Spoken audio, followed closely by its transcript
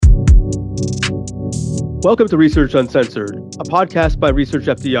Welcome to Research Uncensored, a podcast by Research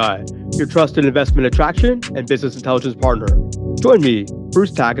FDI, your trusted investment attraction and business intelligence partner. Join me,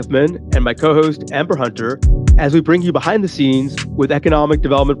 Bruce Tackefman, and my co-host, Amber Hunter, as we bring you behind the scenes with economic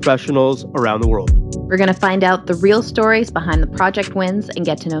development professionals around the world. We're going to find out the real stories behind the project wins and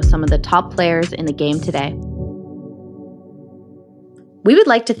get to know some of the top players in the game today. We would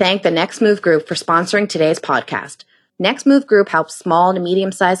like to thank the Next Move Group for sponsoring today's podcast. Next Move Group helps small to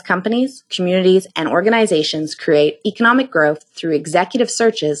medium-sized companies, communities, and organizations create economic growth through executive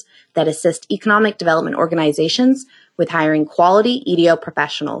searches that assist economic development organizations with hiring quality EDO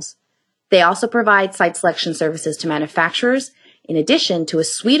professionals. They also provide site selection services to manufacturers, in addition to a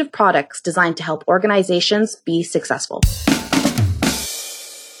suite of products designed to help organizations be successful.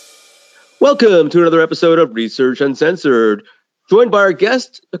 Welcome to another episode of Research Uncensored. Joined by our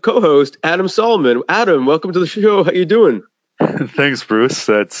guest, co-host, Adam Solomon. Adam, welcome to the show. How you doing? Thanks, Bruce.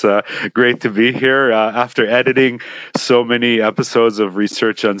 It's great to be here. After editing so many episodes of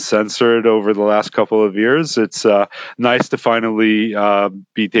Research Uncensored over the last couple of years, it's nice to finally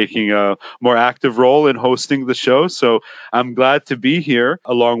be taking a more active role in hosting the show. So I'm glad to be here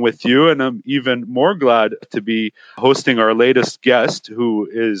along with you, and I'm even more glad to be hosting our latest guest, who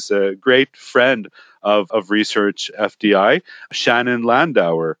is a great friend of Research FDI, Shannon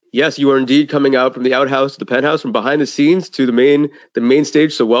Landauer. Yes, you are indeed coming out from the outhouse to the penthouse, from behind the scenes to the main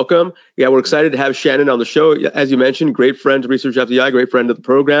stage. So welcome. Yeah, we're excited to have Shannon on the show. As you mentioned, great friend to Research FDI, great friend of the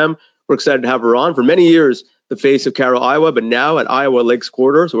program. We're excited to have her on. For many years, the face of Carroll, Iowa, but now at Iowa Lakes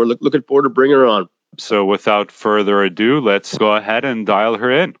Corridor. So we're looking forward to bringing her on. So without further ado, let's go ahead and dial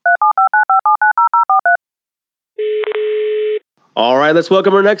her in. All right, let's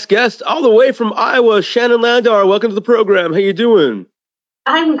welcome our next guest, all the way from Iowa, Shannon Landauer. Welcome to the program. How you doing?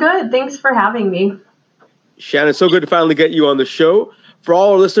 I'm good. Thanks for having me. Shannon, so good to finally get you on the show. For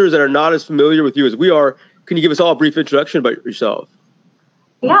all our listeners that are not as familiar with you as we are, can you give us all a brief introduction about yourself?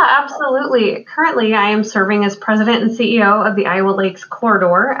 Yeah, absolutely. Currently, I am serving as president and CEO of the Iowa Lakes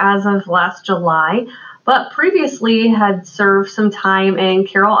Corridor as of last July, but previously had served some time in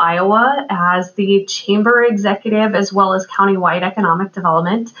Carroll, Iowa as the chamber executive as well as countywide economic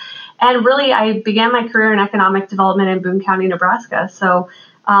development. And really, I began my career in economic development in Boone County, Nebraska. So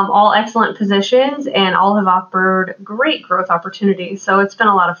all excellent positions and all have offered great growth opportunities. So it's been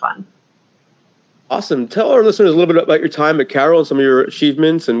a lot of fun. Awesome. Tell our listeners a little bit about your time at Carroll and some of your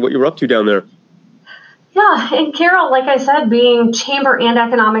achievements and what you were up to down there. Yeah, in Carroll, like I said, being chamber and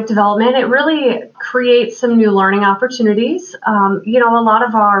economic development, it really creates some new learning opportunities. A lot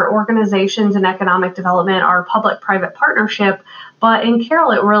of our organizations in economic development are public-private partnership, but in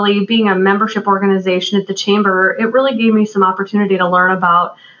Carroll, it really, being a membership organization at the chamber, it really gave me some opportunity to learn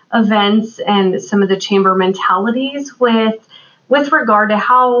about events and some of the chamber mentalities with regard to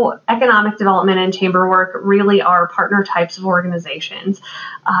how economic development and chamber work really are partner types of organizations.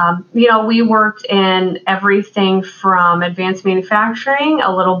 We worked in everything from advanced manufacturing,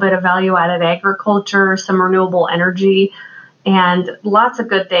 a little bit of value-added agriculture, some renewable energy, and lots of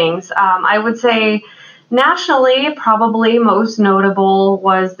good things. I would say nationally, probably most notable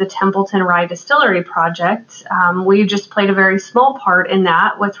was the Templeton Rye Distillery project. We just played a very small part in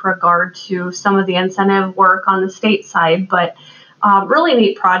that with regard to some of the incentive work on the state side, but really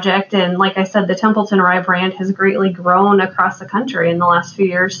neat project. And like I said, the Templeton Rye brand has greatly grown across the country in the last few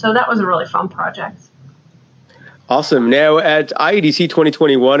years. So that was a really fun project. Awesome. Now at IEDC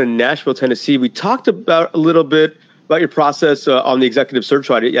 2021 in Nashville, Tennessee, we talked about a little bit about your process on the executive search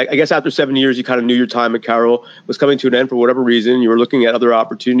side. I guess after 7 years, you kind of knew your time at Carroll was coming to an end for whatever reason. You were looking at other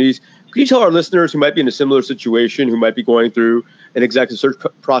opportunities. Could you tell our listeners who might be in a similar situation, who might be going through an executive search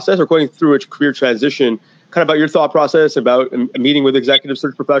process or going through a career transition, kind of about your thought process about meeting with executive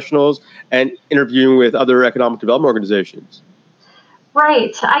search professionals and interviewing with other economic development organizations?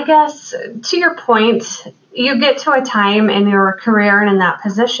 Right. I guess to your point, you get to a time in your career and in that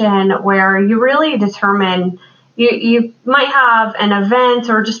position where you really determine you might have an event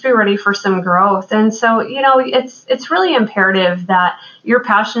or just be ready for some growth. And so, it's really imperative that you're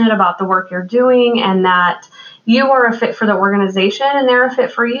passionate about the work you're doing and that you are a fit for the organization and they're a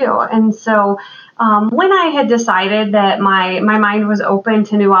fit for you. And so when I had decided that my mind was open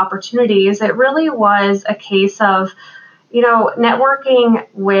to new opportunities, it really was a case of, networking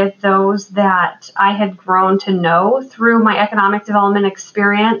with those that I had grown to know through my economic development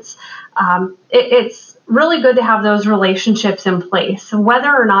experience. It's really good to have those relationships in place. Whether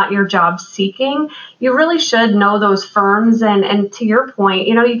or not you're job seeking, you really should know those firms. And to your point,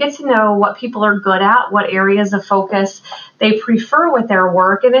 you get to know what people are good at, what areas of focus they prefer with their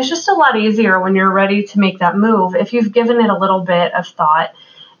work. And it's just a lot easier when you're ready to make that move if you've given it a little bit of thought.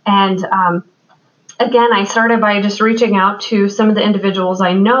 And again, I started by just reaching out to some of the individuals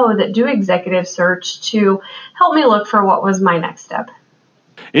I know that do executive search to help me look for what was my next step.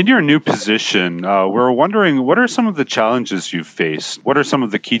 In your new position, we're wondering, what are some of the challenges you've faced? What are some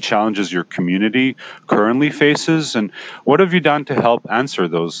of the key challenges your community currently faces? And what have you done to help answer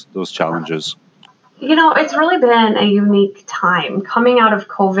those challenges? It's really been a unique time coming out of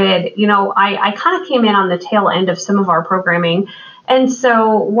COVID. I kind of came in on the tail end of some of our programming. And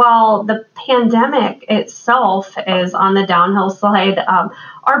so while the pandemic itself is on the downhill slide,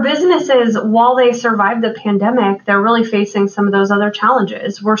 our businesses, while they survived the pandemic, they're really facing some of those other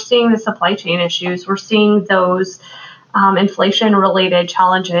challenges. We're seeing the supply chain issues. We're seeing those inflation-related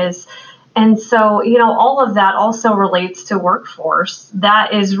challenges. And so, all of that also relates to workforce.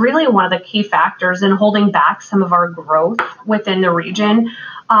 That is really one of the key factors in holding back some of our growth within the region.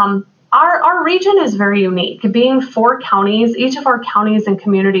 Our region is very unique. Being 4 counties, each of our counties and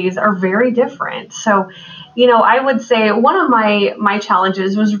communities are very different. So, I would say one of my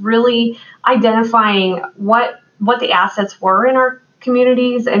challenges was really identifying what the assets were in our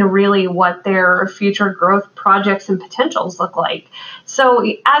communities and really what their future growth projects and potentials look like. So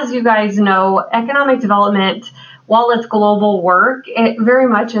as you guys know, economic development, while it's global work, it very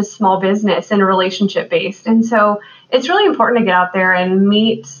much is small business and relationship based. And so it's really important to get out there and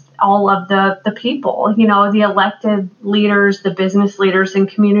meet all of the people, the elected leaders, the business leaders in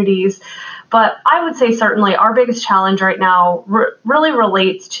communities. But I would say certainly our biggest challenge right now really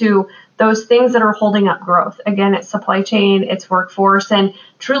relates to those things that are holding up growth. Again, it's supply chain, it's workforce, and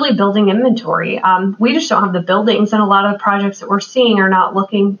truly building inventory. We just don't have the buildings, and a lot of the projects that we're seeing are not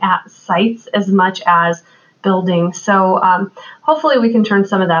looking at sites as much as buildings. So hopefully we can turn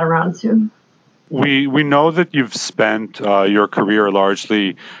some of that around soon. We know that you've spent your career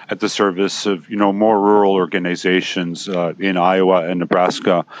largely at the service of more rural organizations in Iowa and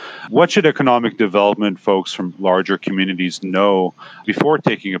Nebraska. What should economic development folks from larger communities know before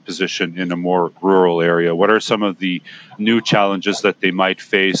taking a position in a more rural area? What are some of the new challenges that they might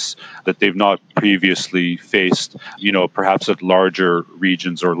face that they've not previously faced, perhaps at larger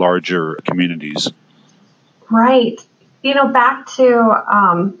regions or larger communities? Right. Back to,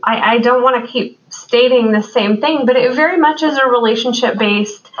 I don't want to keep stating the same thing, but it very much is a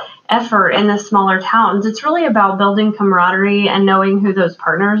relationship-based effort in the smaller towns. It's really about building camaraderie and knowing who those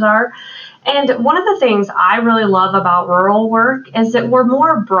partners are. And one of the things I really love about rural work is that we're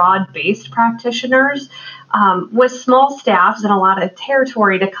more broad-based practitioners. With small staffs and a lot of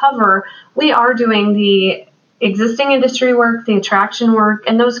territory to cover, we are doing the existing industry work, the attraction work,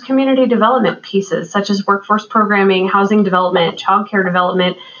 and those community development pieces, such as workforce programming, housing development, childcare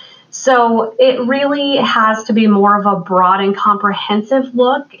development. So it really has to be more of a broad and comprehensive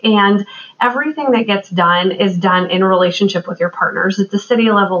look, and everything that gets done is done in relationship with your partners at the city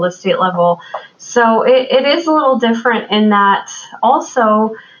level, the state level. So it is a little different in that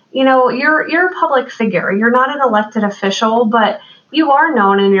also, you're a public figure. You're not an elected official, but you are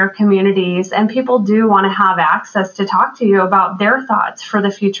known in your communities, and people do want to have access to talk to you about their thoughts for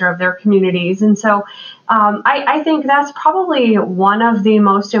the future of their communities. And so I think that's probably one of the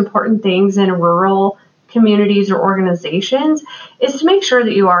most important things in rural communities or organizations is to make sure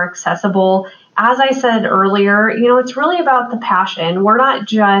that you are accessible. As I said earlier, it's really about the passion. We're not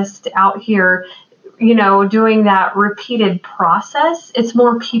just out here doing that repeated process. It's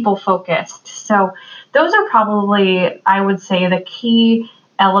more people focused. So those are probably, I would say, the key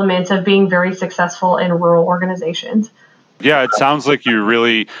elements of being very successful in rural organizations. Yeah, it sounds like you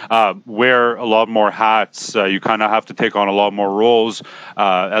really wear a lot more hats. You kind of have to take on a lot more roles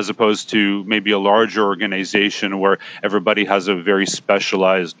as opposed to maybe a larger organization where everybody has a very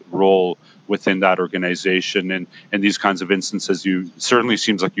specialized role within that organization. And in these kinds of instances, you certainly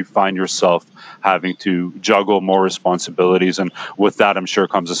seems like you find yourself having to juggle more responsibilities. And with that, I'm sure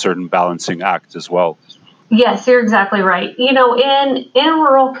comes a certain balancing act as well. Yes, you're exactly right. In a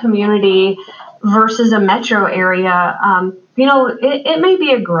rural community versus a metro area, it may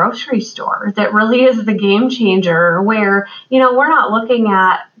be a grocery store that really is the game changer where, we're not looking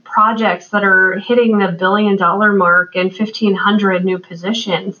at projects that are hitting the $1 billion mark and 1,500 new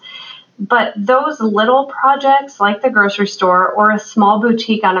positions. But those little projects like the grocery store or a small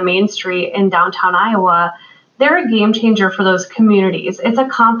boutique on a main street in downtown Iowa, they're a game changer for those communities. It's a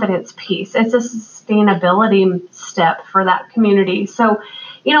confidence piece. It's a sustainability step for that community. So,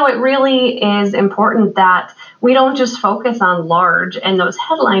 it really is important that we don't just focus on large and those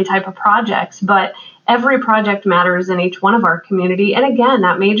headline type of projects, but every project matters in each one of our community. And again,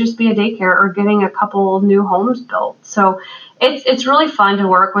 that may just be a daycare or getting a couple of new homes built. So it's really fun to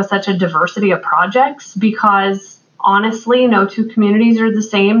work with such a diversity of projects because honestly, no two communities are the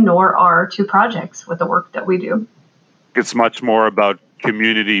same, nor are two projects with the work that we do. It's much more about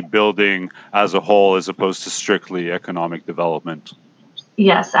community building as a whole as opposed to strictly economic development.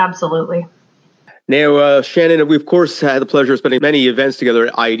 Yes, absolutely. Now, Shannon, we, of course, had the pleasure of spending many events together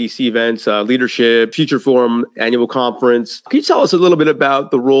at IEDC events, Leadership, Future Forum, Annual Conference. Can you tell us a little bit about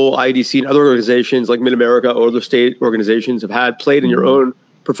the role IEDC and other organizations like Mid-America or other state organizations have played in your own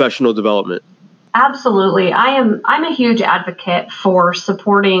professional development? Absolutely. I'm a huge advocate for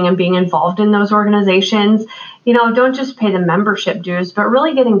supporting and being involved in those organizations. Don't just pay the membership dues, but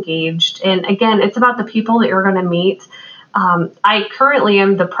really get engaged. And again, it's about the people that you're going to meet. I currently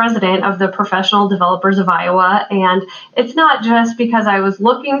am the president of the Professional Developers of Iowa, and it's not just because I was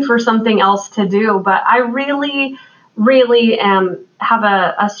looking for something else to do, but I really have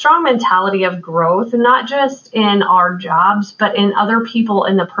a strong mentality of growth, not just in our jobs, but in other people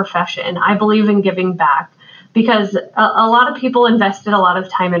in the profession. I believe in giving back because a lot of people invested a lot of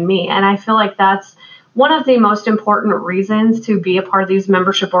time in me, and I feel like that's one of the most important reasons to be a part of these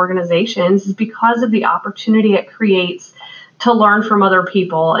membership organizations is because of the opportunity it creates to learn from other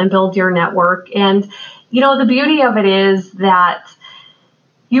people and build your network. And, the beauty of it is that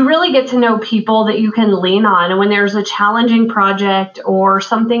you really get to know people that you can lean on. And when there's a challenging project or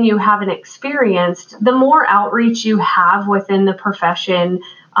something you haven't experienced, the more outreach you have within the profession,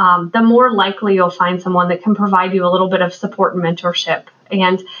 the more likely you'll find someone that can provide you a little bit of support and mentorship.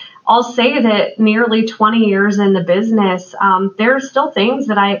 And I'll say that nearly 20 years in the business, there are still things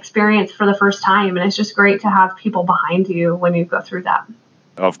that I experienced for the first time. And it's just great to have people behind you when you go through that.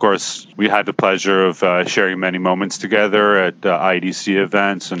 Of course, we had the pleasure of sharing many moments together at IEDC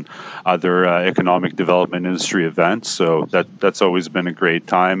events and other economic development industry events. So that's always been a great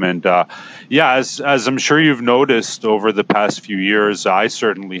time. And as I'm sure you've noticed over the past few years, I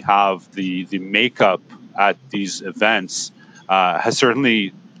certainly have the makeup at these events has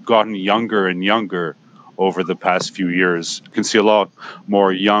certainly gotten younger and younger over the past few years. You can see a lot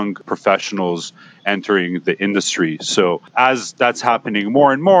more young professionals entering the industry. So as that's happening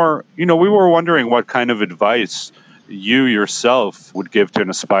more and more, we were wondering what kind of advice you yourself would give to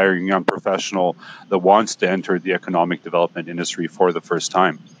an aspiring young professional that wants to enter the economic development industry for the first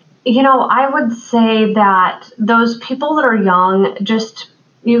time. I would say that those people that are young, just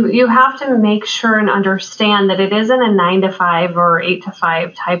you have to make sure and understand that it isn't a 9-to-5 or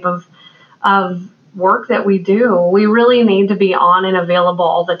 8-to-5 type of work that we do. We really need to be on and available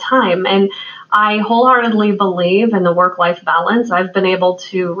all the time. And I wholeheartedly believe in the work-life balance. I've been able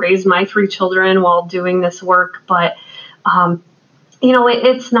to raise my 3 children while doing this work, but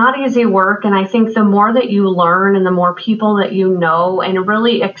it's not easy work. And I think the more that you learn and the more people that you know and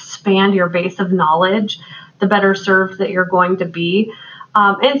really expand your base of knowledge, the better served that you're going to be.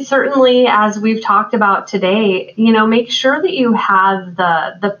 And certainly, as we've talked about today, make sure that you have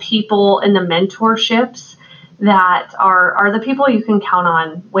the people and the mentorships that are the people you can count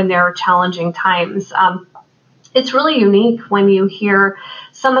on when there are challenging times. It's really unique when you hear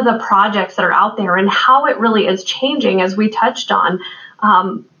some of the projects that are out there and how it really is changing, as we touched on.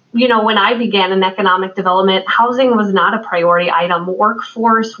 When I began in economic development, housing was not a priority item.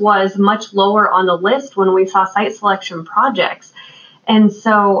 Workforce was much lower on the list when we saw site selection projects. And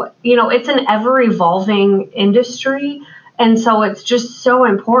so, it's an ever-evolving industry. And so it's just so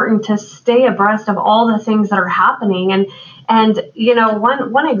important to stay abreast of all the things that are happening. And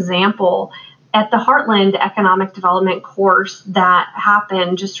one example, at the Heartland Economic Development course that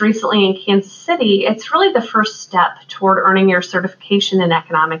happened just recently in Kansas City, it's really the first step toward earning your certification in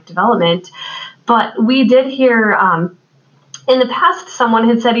economic development. But we did hear in the past, someone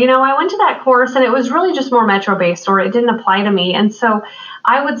had said, I went to that course and it was really just more metro-based, or it didn't apply to me. And so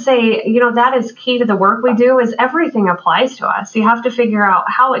I would say, that is key to the work we do, is everything applies to us. You have to figure out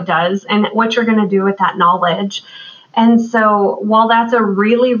how it does and what you're going to do with that knowledge. And so while that's a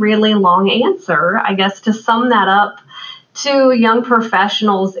really, really long answer, I guess to sum that up to young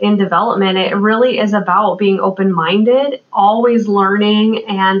professionals in development, it really is about being open-minded, always learning,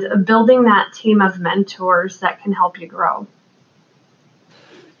 and building that team of mentors that can help you grow.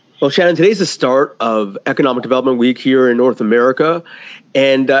 Well, Shannon, today's the start of Economic Development Week here in North America.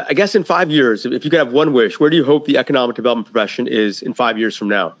 And I guess in 5 years, if you could have one wish, where do you hope the economic development profession is in 5 years from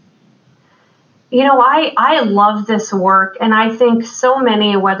now? I love this work, and I think so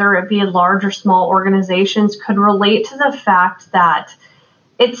many, whether it be large or small organizations, could relate to the fact that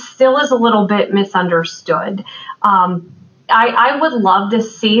it still is a little bit misunderstood. I would love to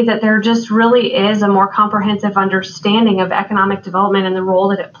see that there just really is a more comprehensive understanding of economic development and the role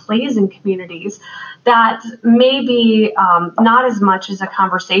that it plays in communities. That may be not as much as a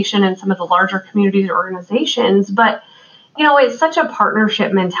conversation in some of the larger communities or organizations, but it's such a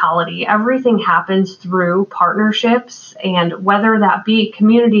partnership mentality. Everything happens through partnerships, and whether that be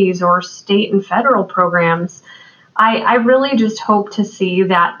communities or state and federal programs, I really just hope to see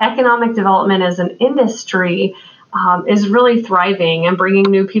that economic development as an industry is really thriving and bringing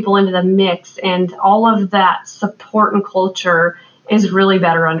new people into the mix, and all of that support and culture is really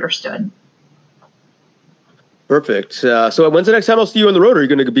better understood. Perfect. So when's the next time I'll see you on the road? Are you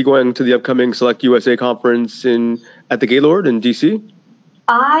going to be going to the upcoming Select USA conference at the Gaylord in DC?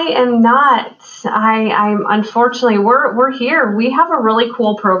 I am not. I'm unfortunately, we're here. We have a really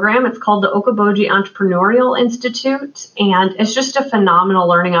cool program. It's called the Okoboji Entrepreneurial Institute, and it's just a phenomenal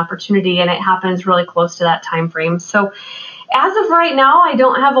learning opportunity, and it happens really close to that time frame. So as of right now, I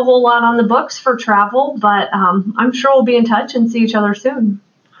don't have a whole lot on the books for travel, but I'm sure we'll be in touch and see each other soon.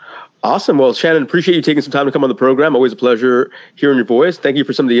 Awesome. Well, Shannon, appreciate you taking some time to come on the program. Always a pleasure hearing your voice. Thank you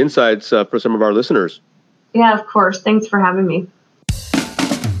for some of the insights for some of our listeners. Yeah, of course. Thanks for having me.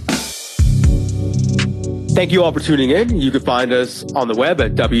 Thank you all for tuning in. You can find us on the web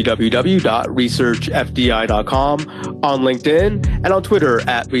at www.researchfdi.com, on LinkedIn, and on Twitter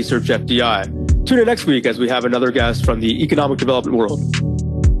at ResearchFDI. Tune in next week as we have another guest from the economic development world.